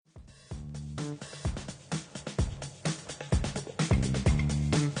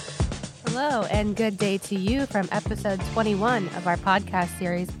Hello, and good day to you from episode 21 of our podcast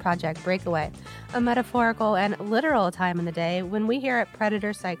series, Project Breakaway, a metaphorical and literal time in the day when we here at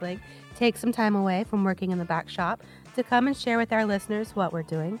Predator Cycling take some time away from working in the back shop to come and share with our listeners what we're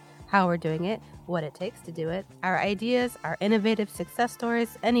doing, how we're doing it, what it takes to do it, our ideas, our innovative success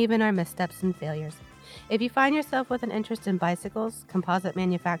stories, and even our missteps and failures. If you find yourself with an interest in bicycles, composite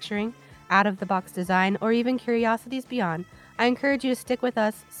manufacturing, out-of-the-box design, or even curiosities beyond, I encourage you to stick with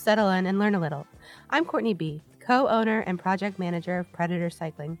us, settle in, and learn a little. I'm Courtney B., co-owner and project manager of Predator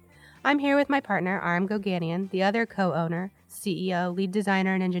Cycling. I'm here with my partner, Aram Goganian, the other co-owner, CEO, lead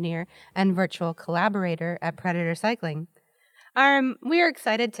designer and engineer, and virtual collaborator at Predator Cycling. We are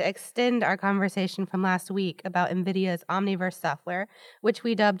excited to extend our conversation from last week about NVIDIA's Omniverse software, which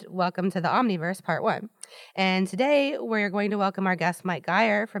we dubbed Welcome to the Omniverse Part 1. And today, we're going to welcome our guest, Mike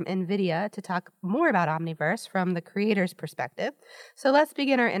Geyer from NVIDIA, to talk more about Omniverse from the creator's perspective. So let's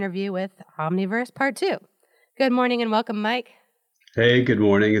begin our interview with Omniverse Part 2. Good morning and welcome, Mike. Hey, good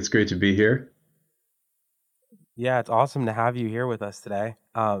morning. It's great to be here. Yeah, it's awesome to have you here with us today.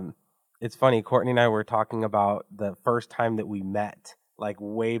 It's funny, Courtney and I were talking about the first time that we met, like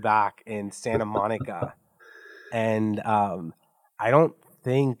way back in Santa Monica. And I don't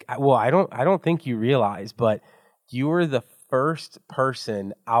think you realize, but you were the first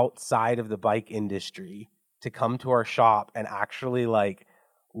person outside of the bike industry to come to our shop and actually like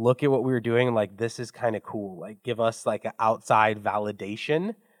look at what we were doing and like, this is kind of cool, like give us like an outside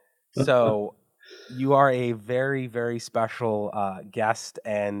validation. So you are a very, very special guest,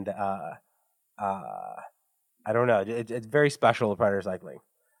 and I don't know. It's very special to Predator Cycling.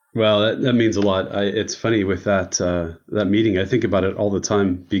 Well, that means a lot. It's funny with that meeting. I think about it all the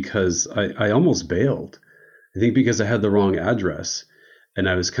time because I almost bailed. I think because I had the wrong address, and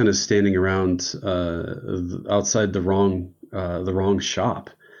I was kind of standing around outside the wrong shop.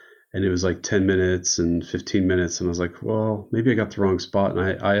 And it was like 10 minutes and 15 minutes. And I was like, well, maybe I got the wrong spot.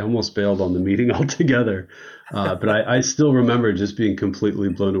 And I almost bailed on the meeting altogether. But I still remember just being completely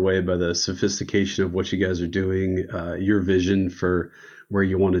blown away by the sophistication of what you guys are doing, your vision for where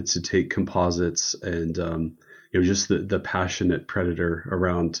you wanted to take composites, and just the passionate Predator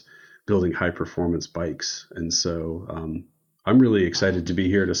around building high performance bikes. And so I'm really excited to be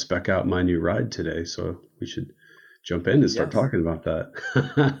here to spec out my new ride today. So we should jump in and start talking about that.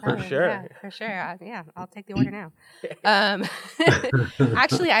 Sure. Yeah, for sure. Yeah, I'll take the order now.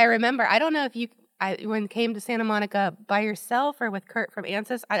 Actually, I remember, I don't know if when you came to Santa Monica by yourself or with Kurt from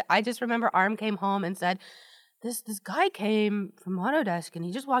Ansys, I just remember Arm came home and said, this guy came from Autodesk and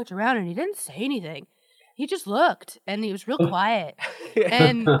he just walked around and he didn't say anything. He just looked and he was real quiet.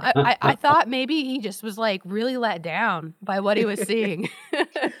 And I thought maybe he just was like really let down by what he was seeing.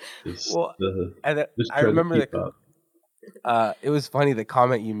 I remember it was funny. The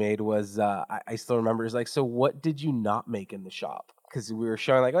comment you made was, I still remember, is like, so what did you not make in the shop? Because we were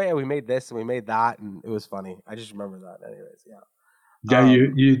showing like, oh yeah, we made this and we made that, and it was funny. I just remember that. Anyways, yeah. Yeah,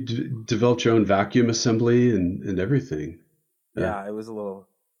 you developed your own vacuum assembly and everything. Yeah, it was a little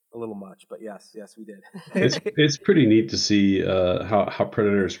much, but yes, we did. It's pretty neat to see how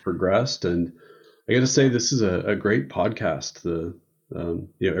Predator's progressed, and I got to say this is a great podcast. The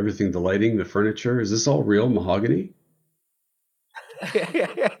everything, the lighting, the furniture. Is this all real mahogany?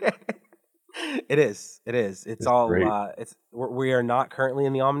 It is. It's That's all. Great. We are not currently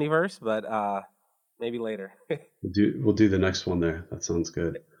in the Omniverse, but maybe later. We'll do the next one there. That sounds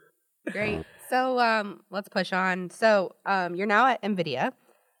good. Great. So let's push on. So you're now at NVIDIA,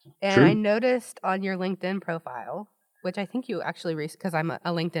 and True. I noticed on your LinkedIn profile, which I think you actually because I'm a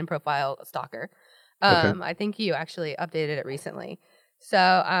LinkedIn profile stalker. Okay. I think you actually updated it recently. So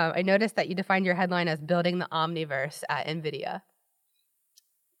I noticed that you defined your headline as building the Omniverse at NVIDIA.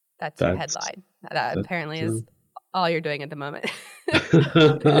 That's your headline. That apparently is all you're doing at the moment.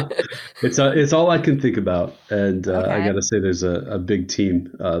 It's all I can think about, and Okay. I got to say there's a big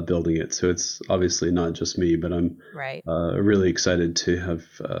team building it, so it's obviously not just me, but I'm right. Really excited to have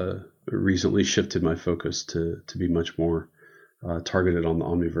recently shifted my focus to be much more targeted on the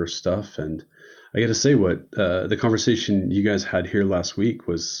Omniverse stuff. And I got to say, what the conversation you guys had here last week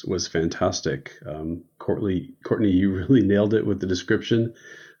was fantastic. Courtney, you really nailed it with the description.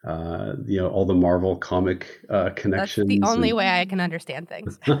 All the Marvel comic connections. That's the only way I can understand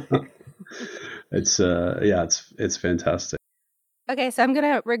things. It's fantastic. Okay, so I'm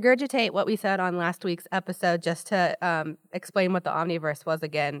going to regurgitate what we said on last week's episode just to explain what the Omniverse was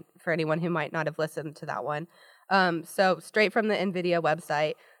again for anyone who might not have listened to that one. So straight from the NVIDIA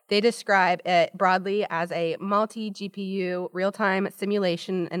website, they describe it broadly as a multi-GPU real-time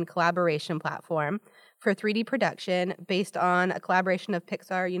simulation and collaboration platform for 3D production based on a collaboration of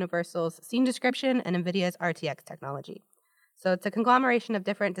Pixar Universal's scene description and NVIDIA's RTX technology. So it's a conglomeration of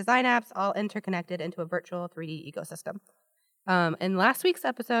different design apps all interconnected into a virtual 3D ecosystem. In last week's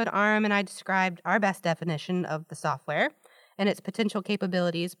episode, Aram and I described our best definition of the software and its potential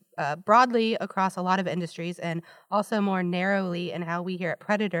capabilities broadly across a lot of industries and also more narrowly in how we here at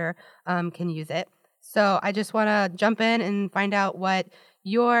Predator can use it. So I just want to jump in and find out what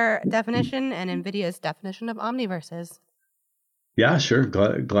your definition and NVIDIA's definition of Omniverse is. Yeah, sure.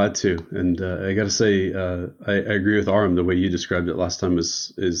 Glad to. And I got to say, I agree with Aram. The way you described it last time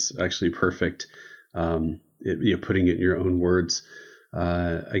is actually perfect. Putting it in your own words.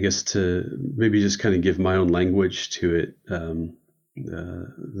 I guess to maybe just kind of give my own language to it.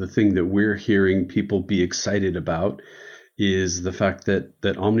 The thing that we're hearing people be excited about is the fact that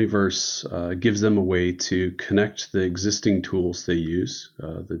Omniverse gives them a way to connect the existing tools they use,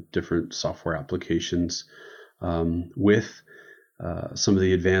 the different software applications, with some of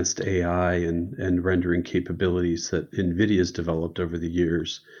the advanced AI and rendering capabilities that NVIDIA's developed over the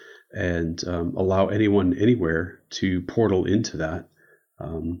years, and allow anyone anywhere to portal into that,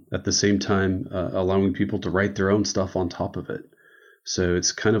 at the same time allowing people to write their own stuff on top of it. So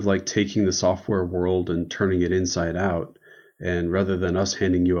it's kind of like taking the software world and turning it inside out. And rather than us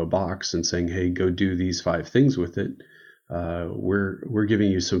handing you a box and saying, hey, go do these 5 things with it, we're giving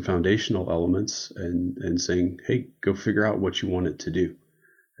you some foundational elements and saying, hey, go figure out what you want it to do.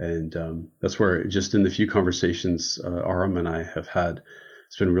 And that's where, just in the few conversations Aram and I have had,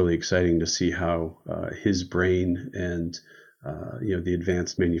 it's been really exciting to see how his brain and the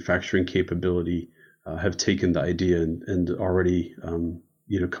advanced manufacturing capability have taken the idea and already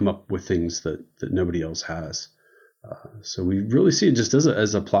come up with things that nobody else has. So we really see it just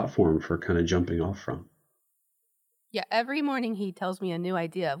as a platform for kind of jumping off from. Yeah, every morning he tells me a new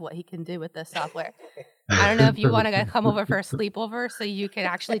idea of what he can do with this software. I don't know if you want to come over for a sleepover so you can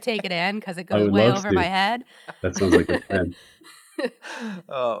actually take it in, because it goes way over my head. That sounds like a plan.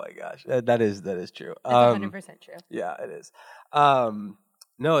 Oh my gosh, that is true. It's 100% true. Yeah, it is.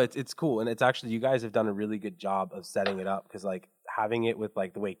 No, it's cool, and it's actually, you guys have done a really good job of setting it up, because like having it with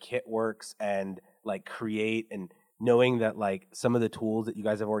like the way Kit works and like Create, and knowing that like some of the tools that you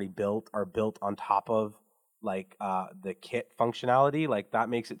guys have already built are built on top of like the Kit functionality, like that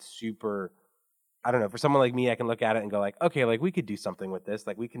makes it super. I don't know, for someone like me, I can look at it and go like, okay, like we could do something with this,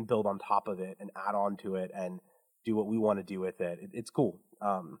 like we can build on top of it and add on to it and do what we want to do with it. It's cool.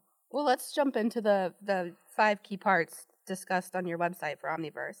 Well, let's jump into the 5 key parts discussed on your website for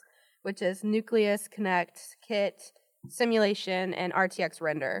Omniverse, which is Nucleus, Connect, Kit, Simulation, and RTX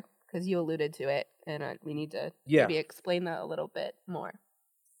Render, because you alluded to it, and we need to maybe explain that a little bit more.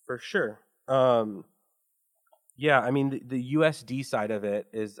 For sure. Yeah, I mean, the USD side of it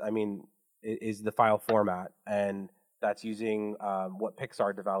is the file format, and that's using what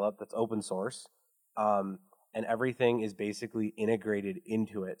Pixar developed, that's open source. And everything is basically integrated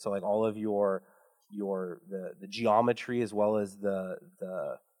into it. So like all of the geometry, as well as the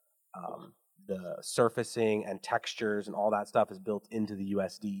surfacing and textures and all that stuff, is built into the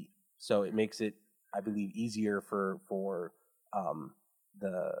USD. So it makes it, I believe, easier for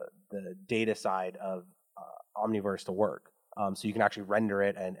the data side of Omniverse to work. So you can actually render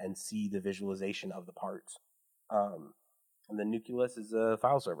it and see the visualization of the parts. And the Nucleus is a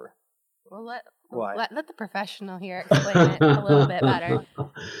file server. Well, let the professional here explain it a little bit better.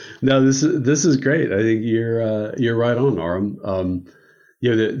 No, this is great. I think you're right on, Aram.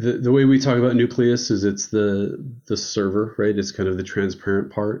 The way we talk about Nucleus is it's the server, right? It's kind of the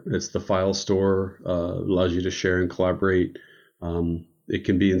transparent part. It's the file store, allows you to share and collaborate. It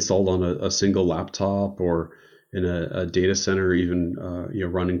can be installed on a single laptop or in a data center, even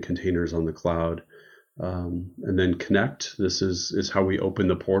running containers on the cloud. And then Connect, this is how we open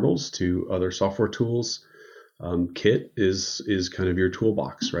the portals to other software tools. Kit is kind of your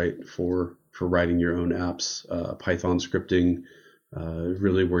toolbox, right, for writing your own apps, Python scripting,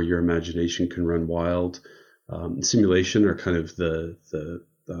 really where your imagination can run wild. Simulation are kind of the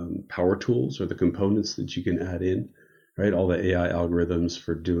power tools or the components that you can add in, right? All the AI algorithms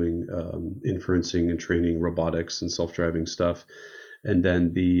for doing inferencing and training robotics and self-driving stuff. And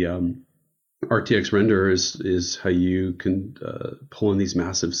then the RTX Render is how you can pull in these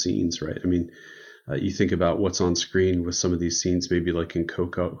massive scenes, right? I mean, you think about what's on screen with some of these scenes, maybe like in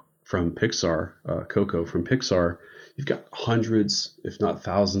Coco from Pixar, you've got hundreds, if not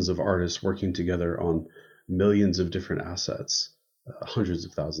thousands of artists working together on millions of different assets, hundreds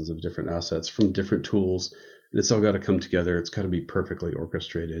of thousands of different assets from different tools. And it's all got to come together. It's got to be perfectly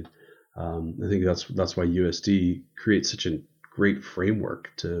orchestrated. I think that's why USD creates such a great framework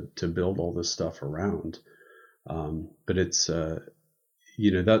to build all this stuff around. But it's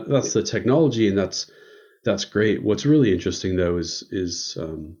that's the technology, and that's great. What's really interesting though is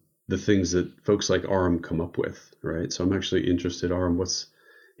the things that folks like Aram come up with, right? So I'm actually interested, Aram,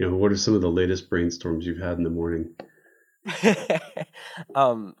 what are some of the latest brainstorms you've had in the morning?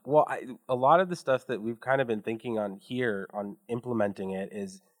 Well, a lot of the stuff that we've kind of been thinking on here on implementing it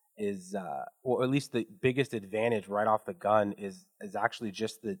is or at least the biggest advantage right off the gun is actually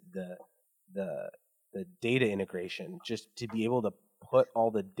just the data integration, just to be able to put all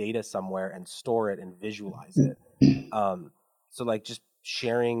the data somewhere and store it and visualize it. So like just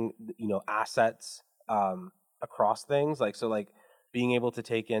sharing, assets across things, like being able to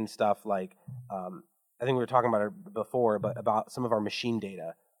take in stuff like I think we were talking about it before, but about some of our machine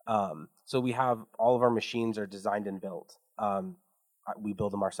data. So we have all of our machines are designed and built. We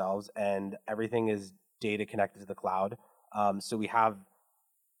build them ourselves, and everything is data connected to the cloud. So we have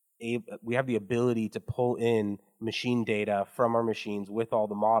the ability to pull in machine data from our machines with all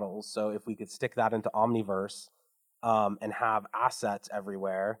the models. So if we could stick that into Omniverse and have assets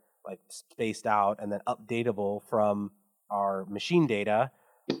everywhere, like spaced out and then updatable from our machine data,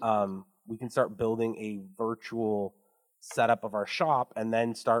 we can start building a virtual setup of our shop and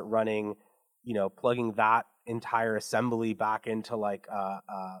then start running, plugging that entire assembly back into like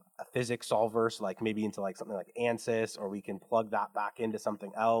a physics solver, so like maybe into like something like ANSYS, or we can plug that back into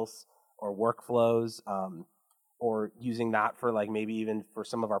something else, or workflows, or using that for like maybe even for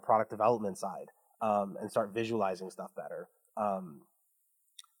some of our product development side, and start visualizing stuff better.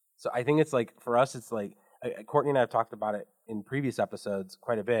 So I think it's like, for us, it's like, Courtney and I have talked about it in previous episodes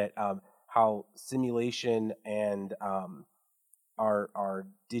quite a bit, how simulation and our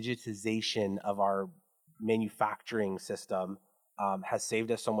digitization of our manufacturing system has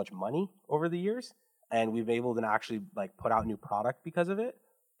saved us so much money over the years, and we've been able to actually like put out new product because of it.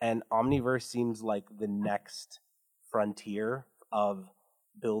 And Omniverse seems like the next frontier of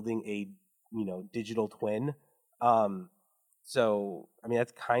building a digital twin. So I mean,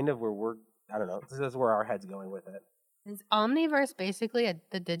 that's kind of where I don't know, this is where our head's going with it. Is Omniverse basically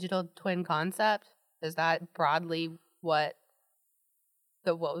the digital twin concept? Is that broadly what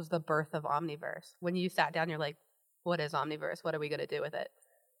was the birth of Omniverse? When you sat down, you're like, what is Omniverse? What are we going to do with it?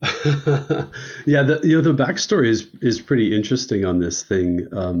 Yeah, the backstory is pretty interesting on this thing,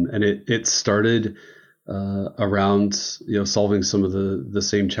 and it started around solving some of the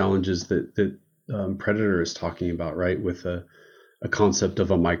same challenges that Predator is talking about, right? With a concept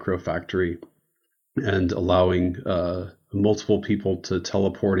of a micro factory and allowing multiple people to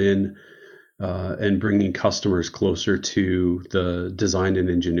teleport in and bringing customers closer to the design and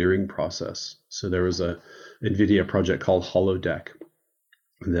engineering process. So there was a NVIDIA project called Holodeck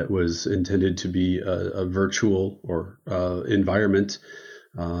that was intended to be a virtual or environment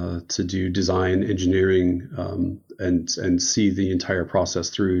to do design, engineering, and see the entire process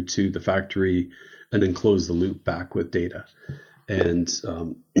through to the factory, and then close the loop back with data. And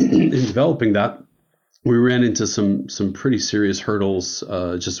in developing that, we ran into some pretty serious hurdles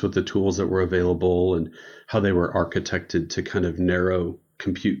just with the tools that were available and how they were architected to kind of narrow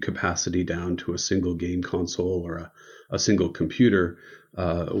compute capacity down to a single game console or a single computer,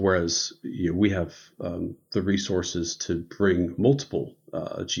 whereas we have the resources to bring multiple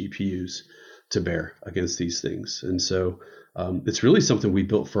GPUs to bear against these things. And so it's really something we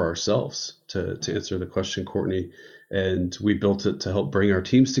built for ourselves, to answer the question, Courtney. And we built it to help bring our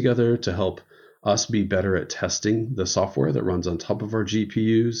teams together, to help us be better at testing the software that runs on top of our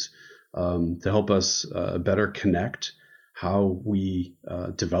GPUs, to help us better connect how we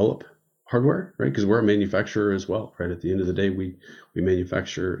develop hardware, right? Because we're a manufacturer as well, right? At the end of the day, we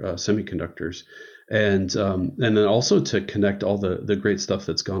manufacture semiconductors, and then also to connect all the great stuff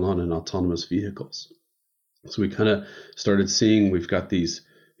that's gone on in autonomous vehicles. So we kind of started seeing we've got these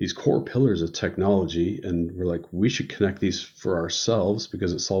core pillars of technology, and we're like, we should connect these for ourselves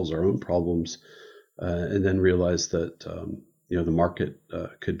because it solves our own problems, and then realize that the market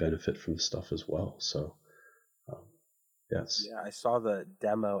could benefit from the stuff as well. So yes. Yeah, I saw the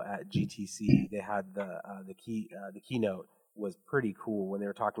demo at GTC. They had the keynote was pretty cool when they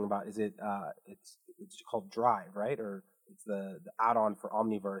were talking about, it's called Drive, right? Or it's the add-on for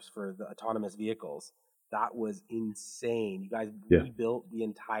Omniverse for the autonomous vehicles. That was insane. You guys rebuilt the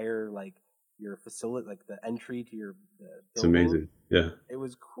entire, like, your facility, like the entry to your building. It's amazing. Yeah. It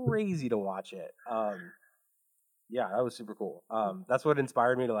was crazy to watch it. Yeah, that was super cool. That's what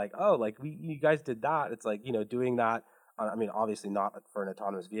inspired me to you guys did that. It's like, doing that. I mean, obviously not for an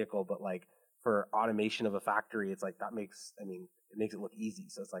autonomous vehicle, but like for automation of a factory, it's like it makes it look easy.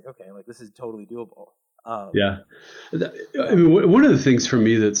 So it's like, okay, like this is totally doable. Yeah. I mean, one of the things for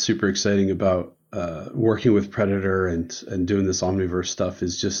me that's super exciting about working with Predator and doing this Omniverse stuff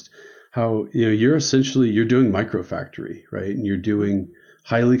is just how, you're doing microfactory, right? And you're doing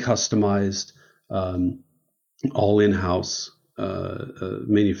highly customized, all in-house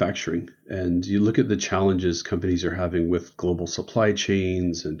manufacturing. And you look at the challenges companies are having with global supply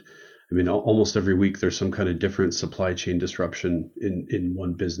chains, and I mean, almost every week there's some kind of different supply chain disruption in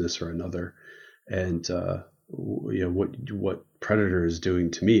one business or another. And what Predator is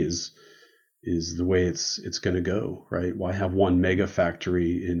doing to me is the way it's going to go, right? Why have one mega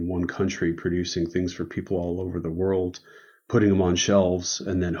factory in one country producing things for people all over the world, putting them on shelves,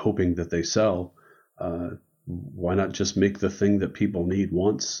 and then hoping that they sell? Why not just make the thing that people need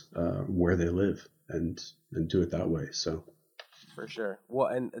once, where they live, and do it that way? So For sure. Well,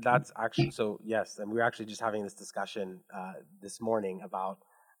 and that's actually, so yes, and we were actually just having this discussion this morning about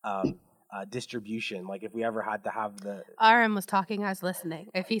distribution. Like if we ever had to have the Aaron was talking, I was listening.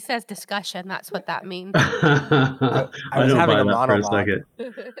 If he says discussion, that's what that means. I I was don't having buy a that for a monologue. second.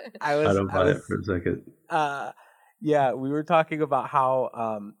 I I don't buy was it for a second. yeah, we were talking about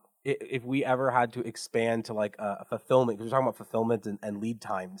how if we ever had to expand to like a fulfillment, because we're talking about fulfillment and lead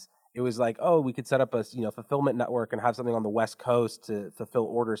times. It was like, oh, we could set up a fulfillment network and have something on the West Coast to fulfill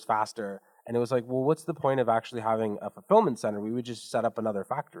orders faster. And it was like, well, what's the point of actually having a fulfillment center? We would just set up another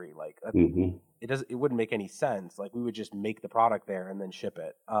factory. Like Hmm. it wouldn't make any sense. Like we would just make the product there and then ship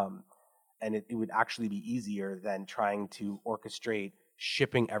it. And it would actually be easier than trying to orchestrate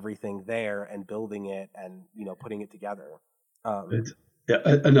shipping everything there and building it and putting it together. It's, yeah,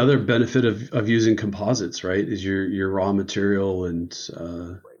 another benefit of using composites, right, is your raw material and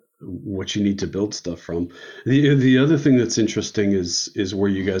what you need to build stuff from. The other thing that's interesting is where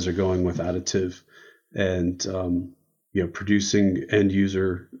you guys are going with additive and producing end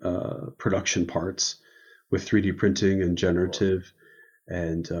user production parts with 3D printing and generative.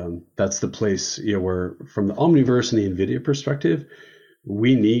 And that's the place, where from the Omniverse and the NVIDIA perspective,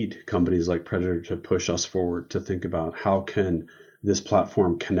 we need companies like Predator to push us forward to think about how can this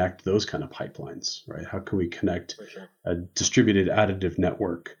platform connect those kind of pipelines, right? How can we connect For sure. a distributed additive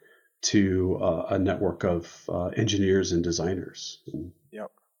network to a network of engineers and designers?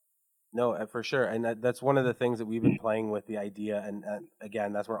 Yep. No, for sure. And that's one of the things that we've been playing with the idea. And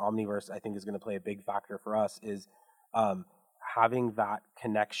again, that's where Omniverse, I think, is going to play a big factor for us is having that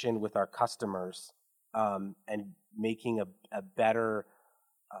connection with our customers and making a better,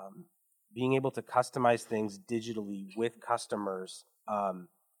 being able to customize things digitally with customers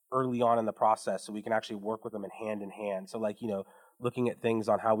early on in the process so we can actually work with them in hand. So like, looking at things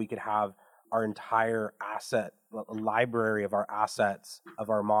on how we could have our entire asset library of our assets, of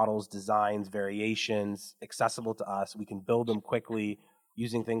our models, designs, variations accessible to us. We can build them quickly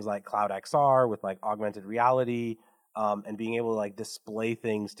using things like Cloud XR with like augmented reality and being able to like display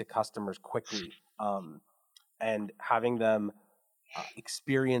things to customers quickly and having them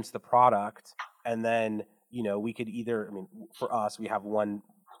experience the product. And then, we could either, I mean, for us, we have one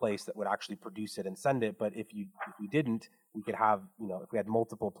place that would actually produce it and send it. But if we didn't, we could have, if we had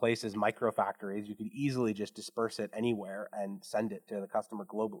multiple places, micro factories, you could easily just disperse it anywhere and send it to the customer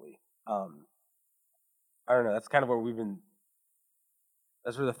globally. I don't know. That's kind of where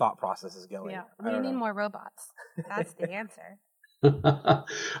that's where the thought process is going. Yeah, we need more robots. That's the answer.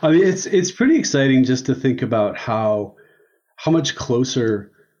 I mean, it's pretty exciting just to think about how much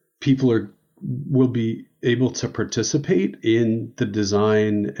closer people will be able to participate in the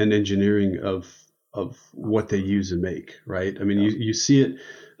design and engineering of what they use and make, right? I mean, you see it,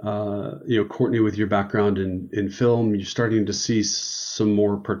 Courtney, with your background in film, you're starting to see some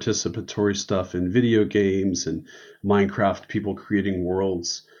more participatory stuff in video games and Minecraft, people creating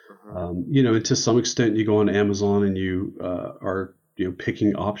worlds. And to some extent, you go on Amazon and you are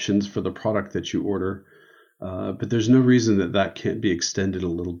picking options for the product that you order. But there's no reason that can't be extended a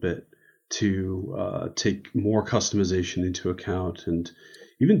little bit to take more customization into account, and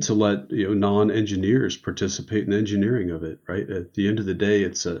even to let non-engineers participate in engineering of it. Right, at the end of the day,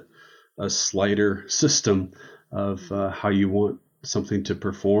 it's a slider system of how you want something to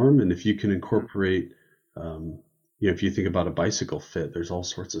perform, and if you can incorporate, if you think about a bicycle fit, there's all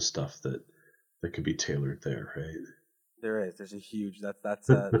sorts of stuff that could be tailored there. Right. There's a huge that's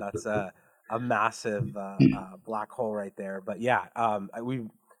a massive black hole right there. But yeah,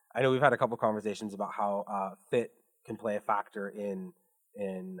 I know we've had a couple conversations about how fit can play a factor in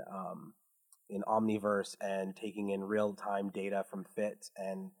Omniverse and taking in real time data from fit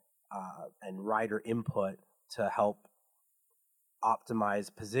and rider input to help optimize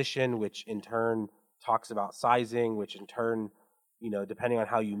position, which in turn talks about sizing, which in turn depending on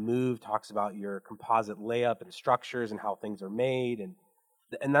how you move, talks about your composite layup and structures and how things are made.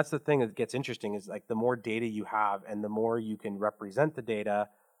 And that's the thing that gets interesting is like the more data you have and the more you can represent the data,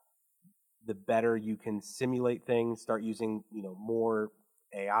 the better you can simulate things, start using, more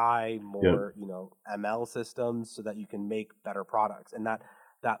AI, more, ML systems so that you can make better products. And that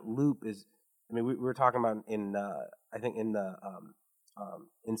loop is, we were talking about in, I think in the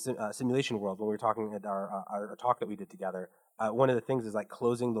simulation world, when we were talking at our talk that we did together, one of the things is like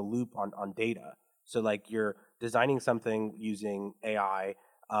closing the loop on data. So like you're designing something using AI,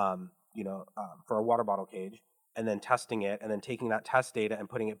 for a water bottle cage, and then testing it, and then taking that test data and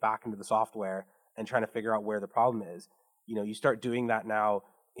putting it back into the software and trying to figure out where the problem is. You start doing that now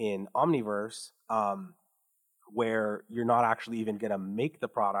in Omniverse, where you're not actually even going to make the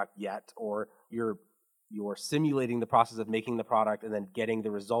product yet, or you're simulating the process of making the product and then getting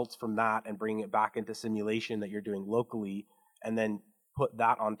the results from that and bringing it back into simulation that you're doing locally, and then put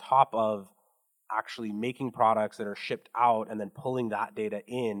that on top of actually making products that are shipped out and then pulling that data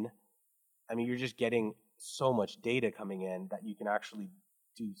in. You're just getting so much data coming in that you can actually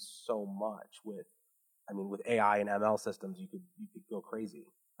do so much with AI and ML systems. You could go crazy.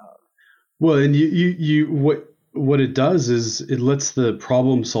 Well, and you what it does is it lets the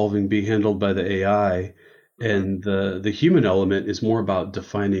problem solving be handled by the AI, and the human element is more about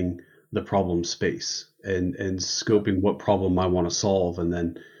defining the problem space and scoping what problem I want to solve, and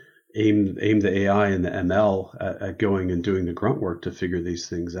then aim the AI and the ML at going and doing the grunt work to figure these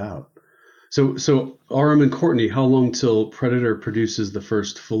things out. So Aram and Courtney, how long till Predator produces the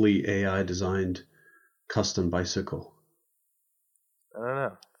first fully AI designed custom bicycle? I don't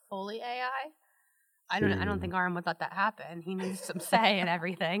know. Fully AI? I don't think Aram would let that happen. He needs some say in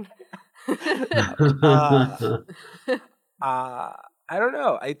everything. I don't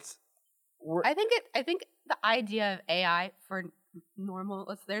know. I think the idea of AI for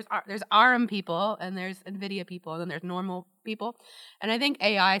normal, there's ARM people and there's NVIDIA people and then there's normal people, and I think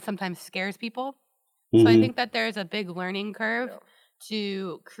AI sometimes scares people. So I think that there's a big learning curve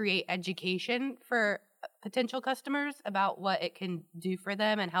to create education for potential customers about what it can do for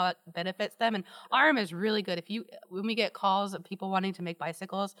them and how it benefits them. And ARM is really good. When we get calls of people wanting to make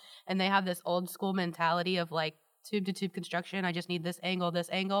bicycles and they have this old school mentality of like tube to tube construction, I just need this angle,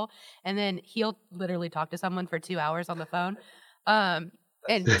 and then he'll literally talk to someone for 2 hours on the phone and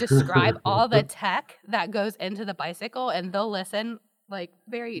describe all the tech that goes into the bicycle, and they'll listen like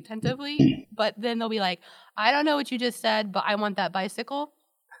very attentively, but then they'll be like, I don't know what you just said, but I want that bicycle.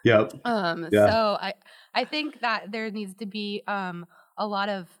 Yep. So I think that there needs to be a lot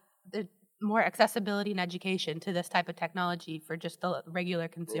of more accessibility and education to this type of technology for just the regular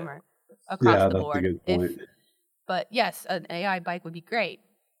consumer across the board. That's a good point. But yes, an AI bike would be great.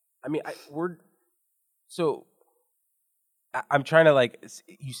 I'm trying to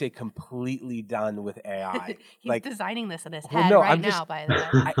you say completely done with AI. He's designing this in his head now, by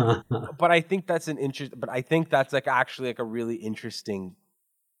the way. But I think that's actually a really interesting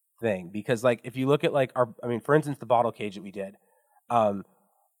thing, because if you look at for instance, the bottle cage that we did,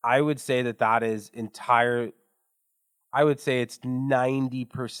 I would say that is I would say it's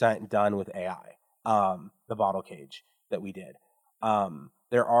 90% done with AI. The bottle cage that we did.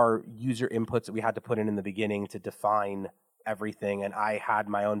 There are user inputs that we had to put in the beginning to define everything, and I had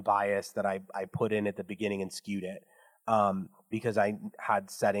my own bias that I put in at the beginning and skewed it because I had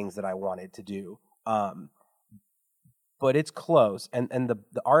settings that I wanted to do. But it's close, and the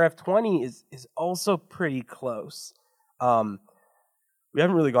RF20 is also pretty close. We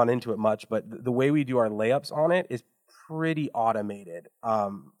haven't really gone into it much, but the way we do our layups on it is pretty automated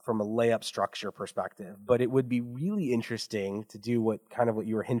from a layup structure perspective. But it would be really interesting to do what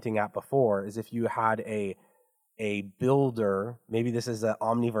you were hinting at before, is if you had a builder, maybe this is an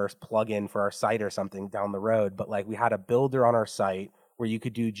Omniverse plugin for our site or something down the road, but we had a builder on our site where you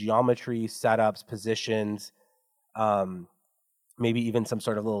could do geometry, setups, positions, maybe even some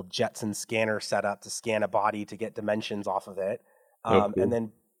sort of little Jetson scanner setup to scan a body to get dimensions off of it, and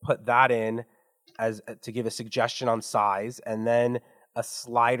then put that in as to give a suggestion on size, and then a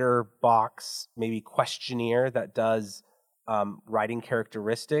slider box, maybe questionnaire that does riding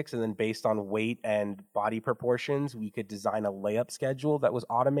characteristics, and then based on weight and body proportions, we could design a layup schedule that was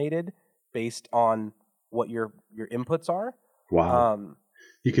automated based on what your inputs are. Wow.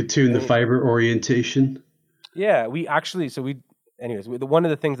 You could tune the fiber orientation. Yeah, one of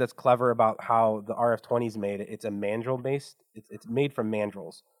the things that's clever about how the RF20 is made, it's a mandrel based. It's made from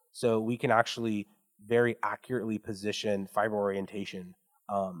mandrels, so we can actually very accurately position fiber orientation,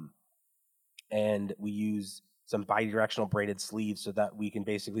 and we use some bidirectional braided sleeves so that we can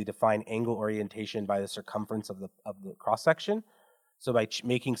basically define angle orientation by the circumference of the cross section. So by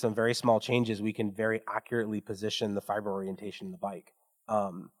making some very small changes, we can very accurately position the fiber orientation in the bike.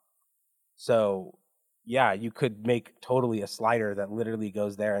 So yeah, you could make totally a slider that literally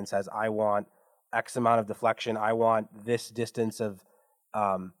goes there and says, I want X amount of deflection. I want this distance of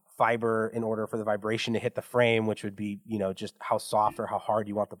fiber in order for the vibration to hit the frame, which would be, just how soft or how hard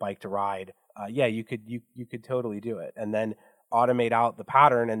you want the bike to ride. Yeah, you could totally do it, and then automate out the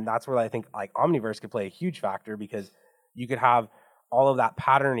pattern. And that's where I think like Omniverse could play a huge factor, because you could have all of that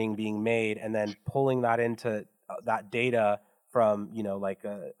patterning being made and then pulling that into that data from,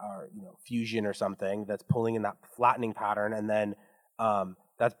 our Fusion or something that's pulling in that flattening pattern. And then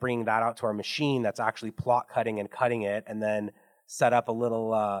that's bringing that out to our machine that's actually plot cutting and cutting it, and then set up a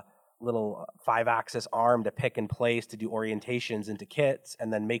little 5-axis arm to pick and place to do orientations into kits,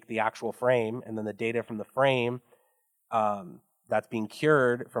 and then make the actual frame. And then the data from the frame that's being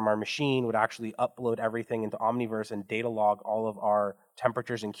cured from our machine would actually upload everything into Omniverse and data log all of our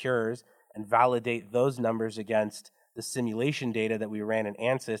temperatures and cures, and validate those numbers against the simulation data that we ran in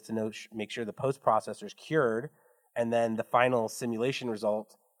ANSYS to make sure the post-processor is cured, and then the final simulation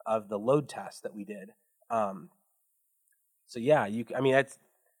result of the load test that we did. So yeah,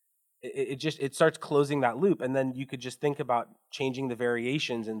 it starts closing that loop, and then you could just think about changing the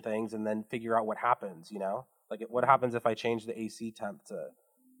variations and things, and then figure out what happens. Like what happens if I change the AC temp to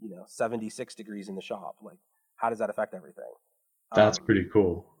 76 degrees in the shop? Like, how does that affect everything? That's pretty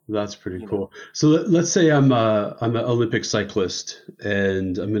cool. That's pretty cool. So let's say I'm an Olympic cyclist,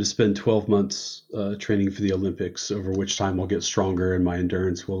 and I'm going to spend 12 months training for the Olympics, over which time I'll get stronger and my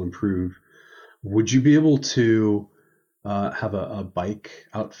endurance will improve. Would you be able to have a bike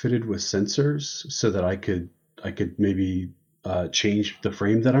outfitted with sensors so that I could maybe change the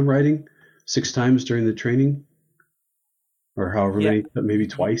frame that I'm riding 6 times during the training, or however many, maybe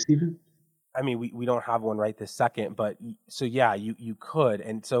twice even? I mean, we don't have one right this second, but so yeah, you could.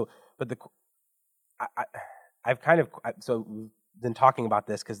 And so, but I've kind of, so we've been talking about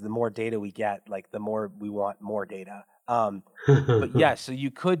this because the more data we get, like the more we want more data. But yeah, so you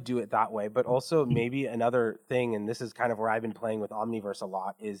could do it that way, but also maybe another thing, and this is kind of where I've been playing with Omniverse a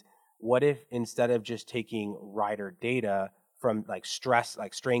lot, is what if instead of just taking rider data from like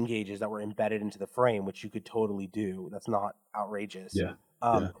strain gauges that were embedded into the frame, which you could totally do, that's not outrageous. Yeah.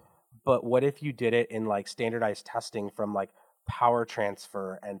 But what if you did it in like standardized testing from like power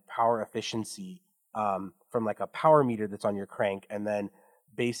transfer and power efficiency from like a power meter that's on your crank, and then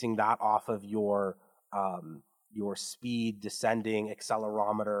basing that off of your speed descending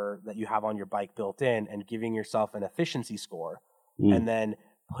accelerometer that you have on your bike built in, and giving yourself an efficiency score, and then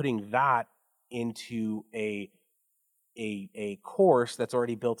putting that into a course that's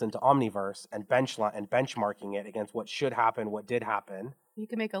already built into Omniverse, and benchmarking it against what should happen, what did happen. You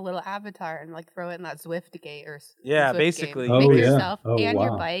can make a little avatar and like throw it in that Zwift gate or yeah, Zwift basically game. Make yourself and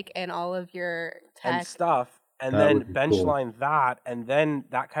your bike and all of your tech and stuff, and that then benchline that, and then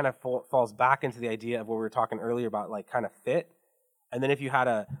that kind of falls back into the idea of what we were talking earlier about, like kind of fit. And then if you had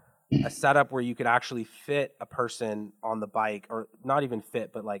a setup where you could actually fit a person on the bike, or not even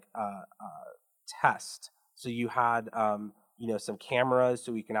fit, but like test. So you had some cameras,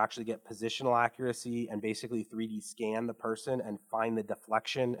 so we can actually get positional accuracy and basically 3D scan the person and find the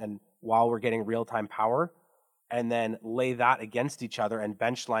deflection, and while we're getting real-time power, and then lay that against each other and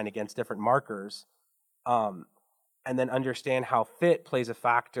benchline against different markers, and then understand how fit plays a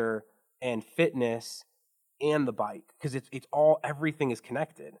factor, and fitness and the bike, because it's all, everything is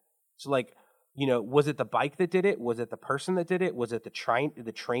connected. So like, was it the bike that did it? Was it the person that did it? Was it the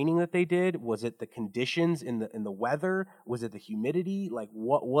training that they did? Was it the conditions in the weather? Was it the humidity? Like,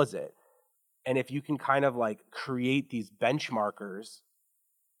 what was it? And if you can kind of like create these benchmarkers,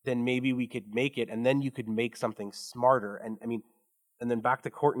 then maybe we could make it, and then you could make something smarter. And I mean, and then back to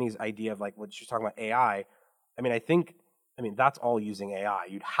Courtney's idea of like what she's talking about, AI. I mean, that's all using AI.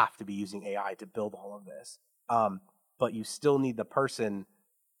 You'd have to be using AI to build all of this. But you still need the person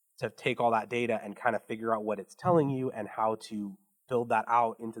to take all that data and kind of figure out what it's telling you and how to build that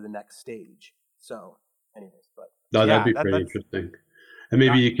out into the next stage. So anyways, but that'd be pretty interesting. And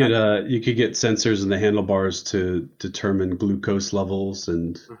maybe you could get sensors in the handlebars to determine glucose levels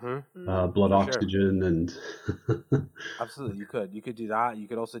and blood oxygen and absolutely, you could do that. You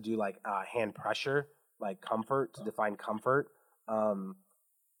could also do like hand pressure, like comfort, to define comfort.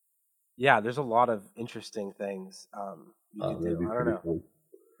 There's a lot of interesting things you could do. I don't know. Fun.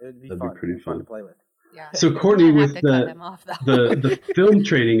 It'd be That'd fun. be pretty fun To play with. Yeah. So Courtney, with the film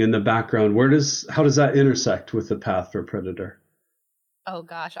training in the background, how does that intersect with the path for Predator? Oh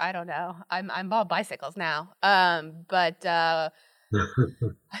gosh, I don't know. I'm all bicycles now. But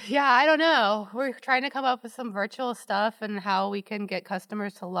Yeah, I don't know. We're trying to come up with some virtual stuff and how we can get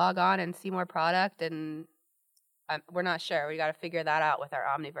customers to log on and see more product, and we're not sure. We got to figure that out with our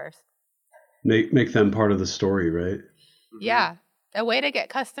Omniverse. Make them part of the story, right? Yeah, a way to get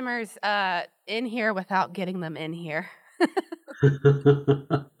customers in here without getting them in here.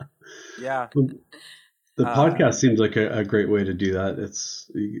 Yeah. The podcast seems like a great way to do that.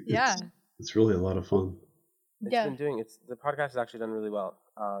 It's really a lot of fun. The podcast has actually done really well.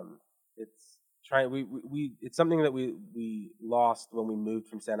 It's something that we lost when we moved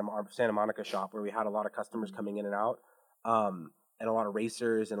from our Santa Monica shop, where we had a lot of customers coming in and out, and a lot of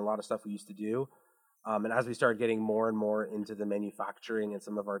racers and a lot of stuff we used to do. And as we started getting more and more into the manufacturing and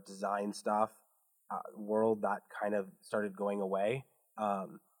some of our design stuff world, that kind of started going away.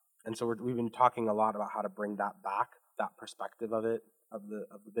 And so we've been talking a lot about how to bring that back, that perspective of the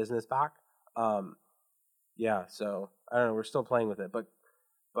business back. So I don't know, we're still playing with it,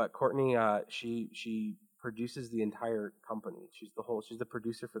 but Courtney, she produces the entire company. She's the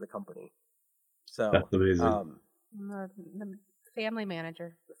producer for the company. So that's amazing. The family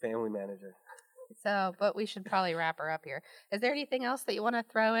manager. The family manager. So, but we should probably wrap her up here. Is there anything else that you want to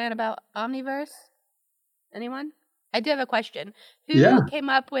throw in about Omniverse? Anyone? I do have a question. Who came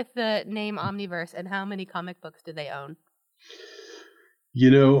up with the name Omniverse, and how many comic books do they own?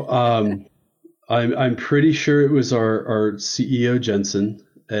 I'm pretty sure it was our CEO, Jensen,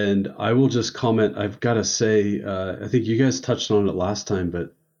 and I will just comment. I've got to say, I think you guys touched on it last time,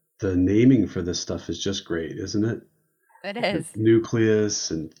 but the naming for this stuff is just great, isn't it? It is.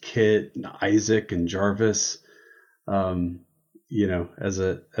 Nucleus and Kit and Isaac and Jarvis. As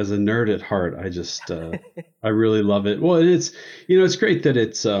a nerd at heart, I just I really love it. Well, it's great that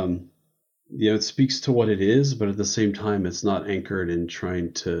it's it speaks to what it is, but at the same time, it's not anchored in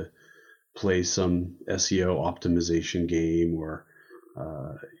trying to play some SEO optimization game or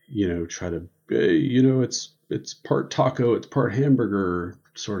try to it's part taco, it's part hamburger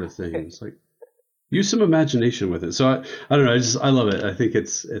sort of thing. It's like use some imagination with it. So I don't know. I love it. I think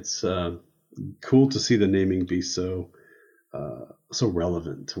it's cool to see the naming be so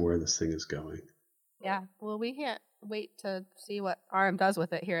relevant to where this thing is going. Yeah. Well, we can't wait to see what RM does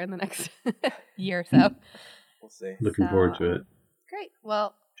with it here in the next year or so. We'll see. Looking forward to it. Great.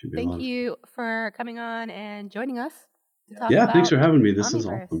 Well, thank you for coming on and joining us. Thanks for having me. This Omniverse. is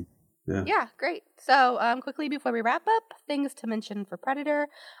awesome. Yeah, great. So quickly before we wrap up, things to mention for Predator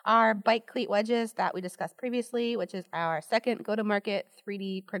are bike cleat wedges that we discussed previously, which is our second go-to-market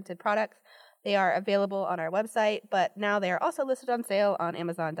 3D printed products. They are available on our website, but now they are also listed on sale on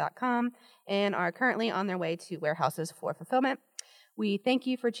Amazon.com and are currently on their way to warehouses for fulfillment. We thank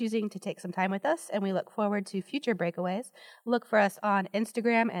you for choosing to take some time with us, and we look forward to future breakaways. Look for us on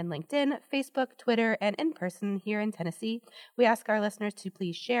Instagram and LinkedIn, Facebook, Twitter, and in person here in Tennessee. We ask our listeners to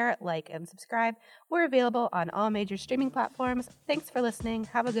please share, like, and subscribe. We're available on all major streaming platforms. Thanks for listening.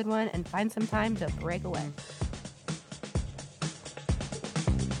 Have a good one, and find some time to break away.